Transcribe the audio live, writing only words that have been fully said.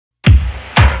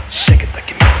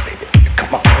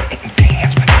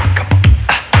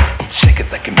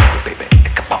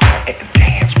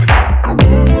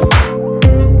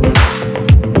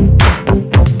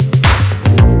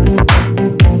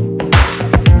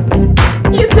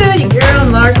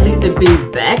glad to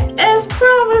be back as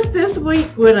promised this week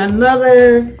with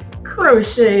another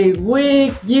crochet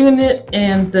wig unit,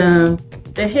 and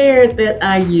the hair that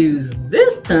I use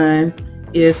this time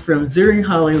is from Zury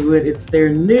Hollywood. It's their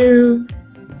new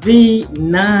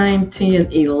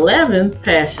V910 11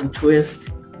 Passion Twist.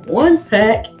 One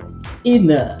pack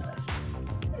enough.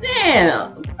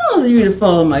 Now, those of you that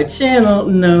follow my channel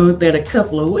know that a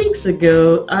couple of weeks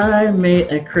ago I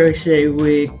made a crochet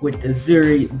wig with the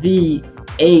Zury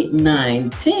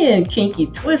V910 kinky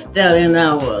twist out, and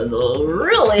I was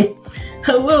really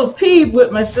a little peeved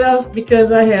with myself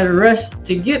because I had rushed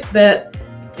to get that,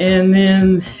 and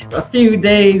then a few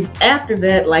days after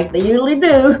that, like they usually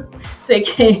do, they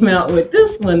came out with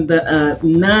this one, the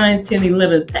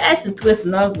 9-10-11 Passion Twist,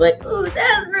 and I was like, oh,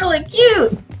 that's really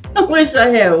cute. I wish I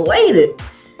had waited,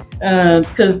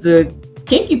 because the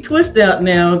kinky twist out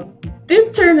now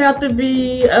did turn out to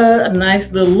be a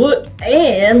nice little look,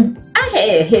 and I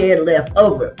had hair left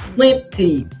over,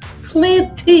 plenty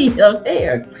of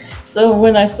hair. So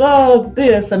when I saw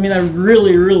this, I mean, I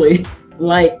really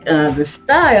like the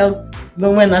style,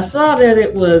 but when I saw that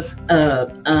it was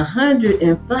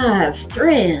 105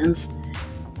 strands,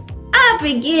 I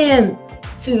began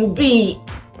to be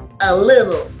a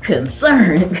little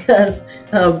concerned, because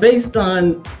based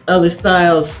on other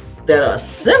styles that are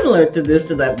similar to this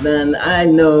that I've done, I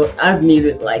know I've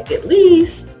needed like at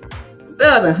least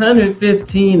about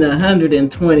 115,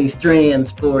 120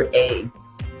 strands for a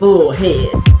full head.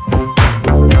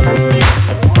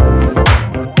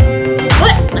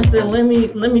 But I said, let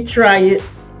me try it,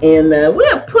 and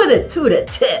we'll put it to the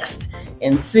test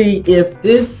and see if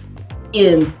this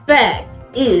in fact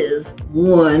is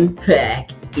one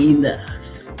pack enough.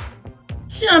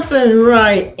 Jumping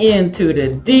right into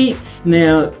the deets.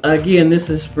 Now, again, this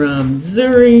is from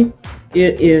Zury.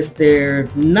 It is their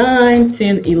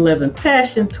 9-10-11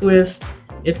 Passion Twist.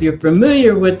 If you're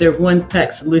familiar with their one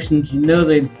pack solutions, you know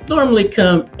they normally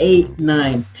come 8,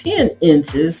 9, 10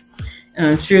 inches.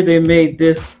 I'm sure they made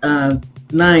this 9,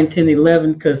 10,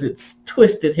 11 because it's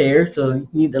twisted hair, so you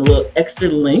need a little extra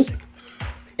length.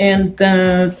 And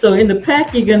so in the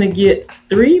pack, you're going to get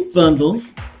 3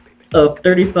 bundles of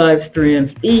 35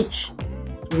 strands each,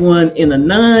 one in a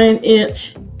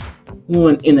 9-inch,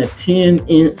 one in a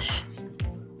 10-inch,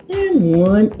 and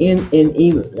one in an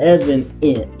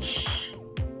 11-inch.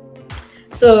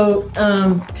 So,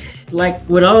 like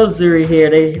with all Zury hair,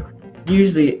 they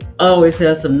usually always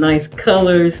have some nice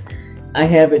colors. I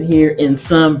have it here in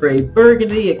Som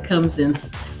Burgundy. It comes in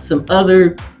some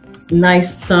other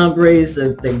nice sombres,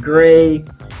 the gray,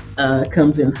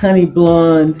 comes in honey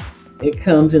blonde, it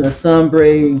comes in a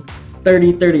sombre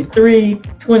 3033,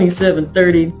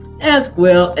 2730, as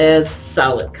well as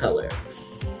solid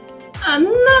colors.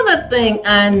 Another thing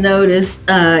I noticed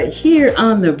here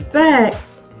on the back,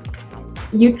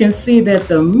 you can see that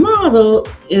the model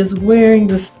is wearing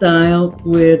the style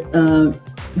with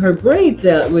her braids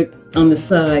out with on the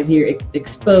side here,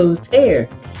 exposed hair.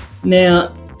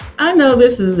 Now, I know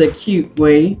this is a cute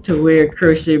way to wear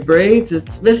crochet braids,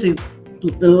 especially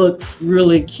it looks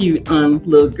really cute on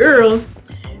little girls,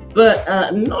 but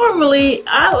normally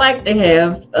I like to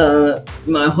have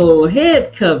my whole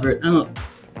head covered. I don't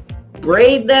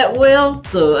braid that well,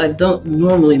 so I don't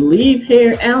normally leave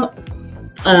hair out,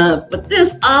 but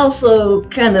this also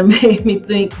kind of made me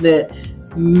think that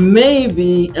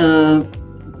maybe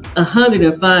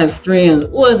 105 strands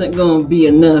wasn't going to be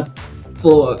enough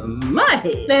for my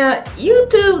head. Now,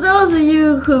 YouTube, those of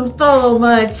you who follow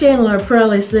my channel are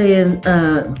probably saying,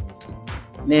 now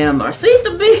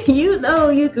Marcita B, you know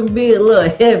you can be a little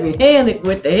heavy-handed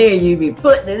with the hair. You be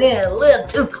putting it in a little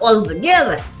too close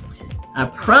together. I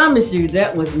promise you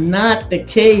that was not the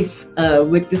case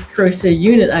with this crochet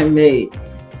unit I made.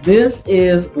 This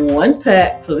is one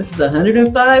pack, so this is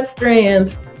 105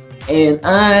 strands, and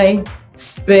I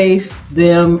spaced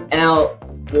them out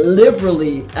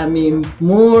liberally. I mean,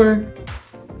 more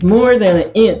than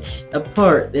an inch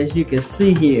apart, as you can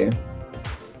see here.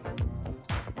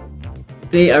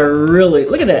 They are really,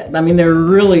 look at that. I mean, they're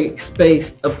really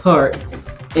spaced apart,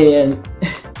 and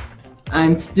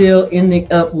I'm still ending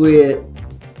up with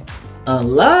a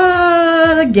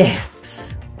lot of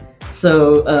gaps.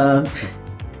 So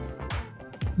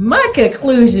my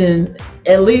conclusion,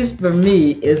 at least for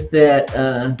me, is that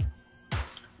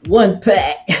one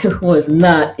pack was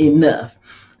not enough.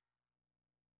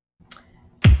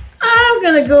 I'm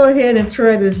going to go ahead and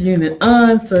try this unit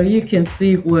on so you can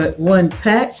see what one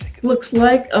pack looks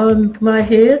like on my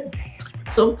head.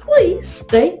 So please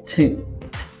stay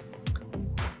tuned.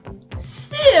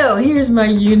 So here's my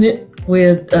unit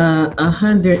with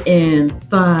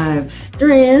 105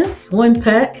 strands, one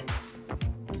pack.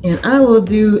 And I will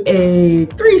do a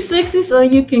 360 so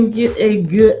you can get a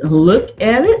good look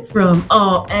at it from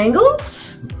all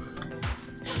angles.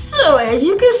 So as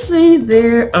you can see,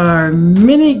 there are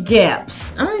many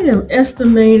gaps. I am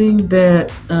estimating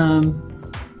that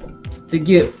to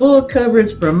get full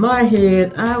coverage for my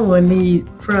head, I will need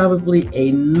probably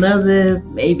another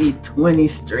maybe 20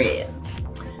 strands.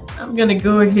 I'm gonna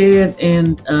go ahead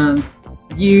and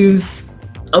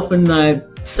open my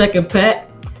second pack.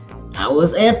 I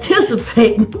was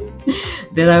anticipating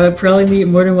that I would probably need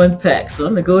more than one pack. So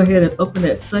I'm gonna go ahead and open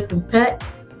that second pack,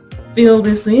 fill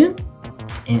this in,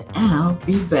 and I'll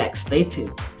be back. Stay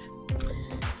tuned.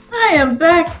 I am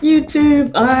back,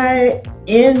 YouTube. I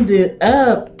ended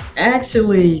up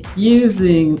actually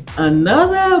using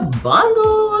another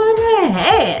bundle and a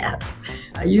half.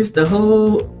 I used the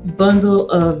whole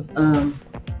bundle of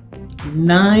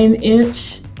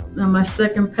 9-inch on my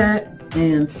second pack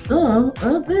and some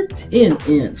of the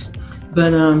 10-inch.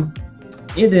 But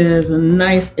it is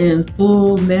nice and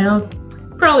full now.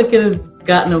 Probably could have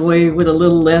gotten away with a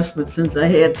little less, but since I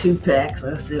had 2 packs,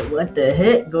 I said, what the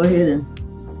heck? Go ahead and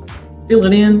fill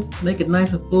it in, make it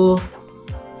nice and full.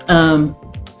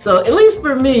 So at least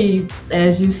for me,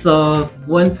 as you saw,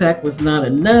 1 pack was not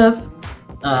enough,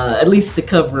 at least to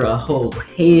cover a whole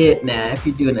head. Now, if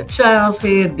you're doing a child's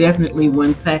head, definitely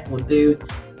 1 pack will do.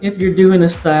 If you're doing a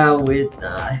style with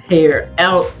hair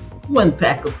out, 1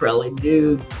 pack will probably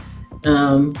do.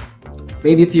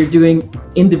 Maybe if you're doing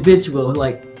individual,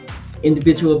 like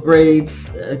individual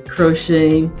braids,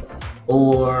 crocheting,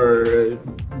 or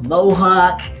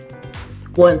mohawk,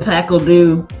 1 pack will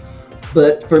do.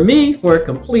 But for me, for a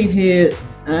complete head,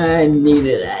 I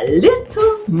needed a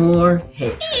little more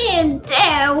hair. And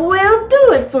that will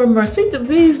do it for Marcita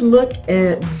B's look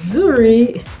at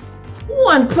Zury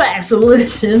 1-pack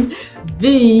solution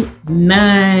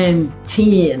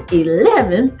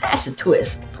V910 Passion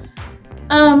Twist.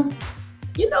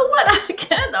 You know what? I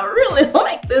kind of really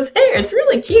like this hair. It's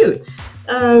really cute.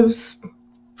 It's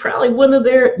probably one of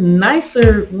their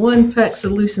nicer 1-pack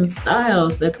solution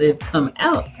styles that they've come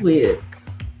out with.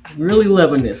 Really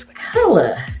loving this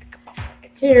color.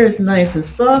 Hair is nice and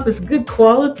soft. It's good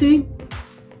quality.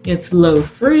 It's low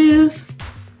frizz.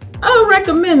 I'll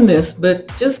recommend this,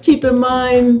 but just keep in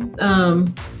mind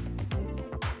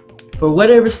for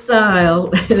whatever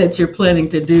style that you're planning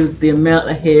to do, the amount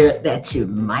of hair that you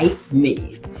might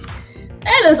need.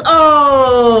 That is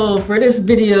all for this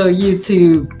video,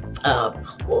 YouTube.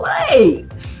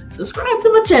 Please subscribe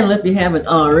to my channel if you haven't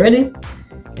already.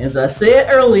 As I said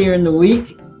earlier in the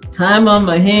week, time on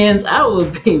my hands. I will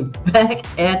be back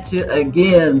at you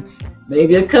again,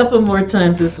 maybe a couple more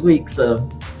times this week. So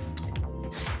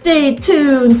stay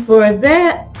tuned for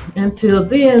that. Until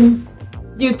then,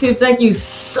 YouTube, thank you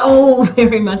so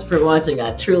very much for watching.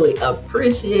 I truly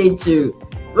appreciate you.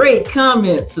 Rate,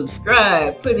 comment,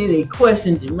 subscribe, put any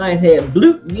questions you might have,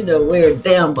 bloop, you know where,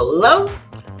 down below.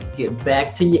 Get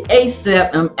back to you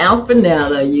ASAP. I'm out for now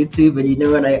though, YouTube, but you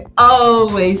know what I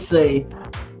always say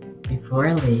before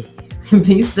I leave.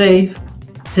 Be safe,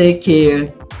 take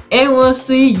care, and we'll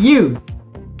see you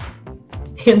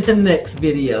in the next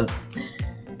video.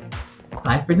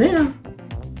 Bye for now.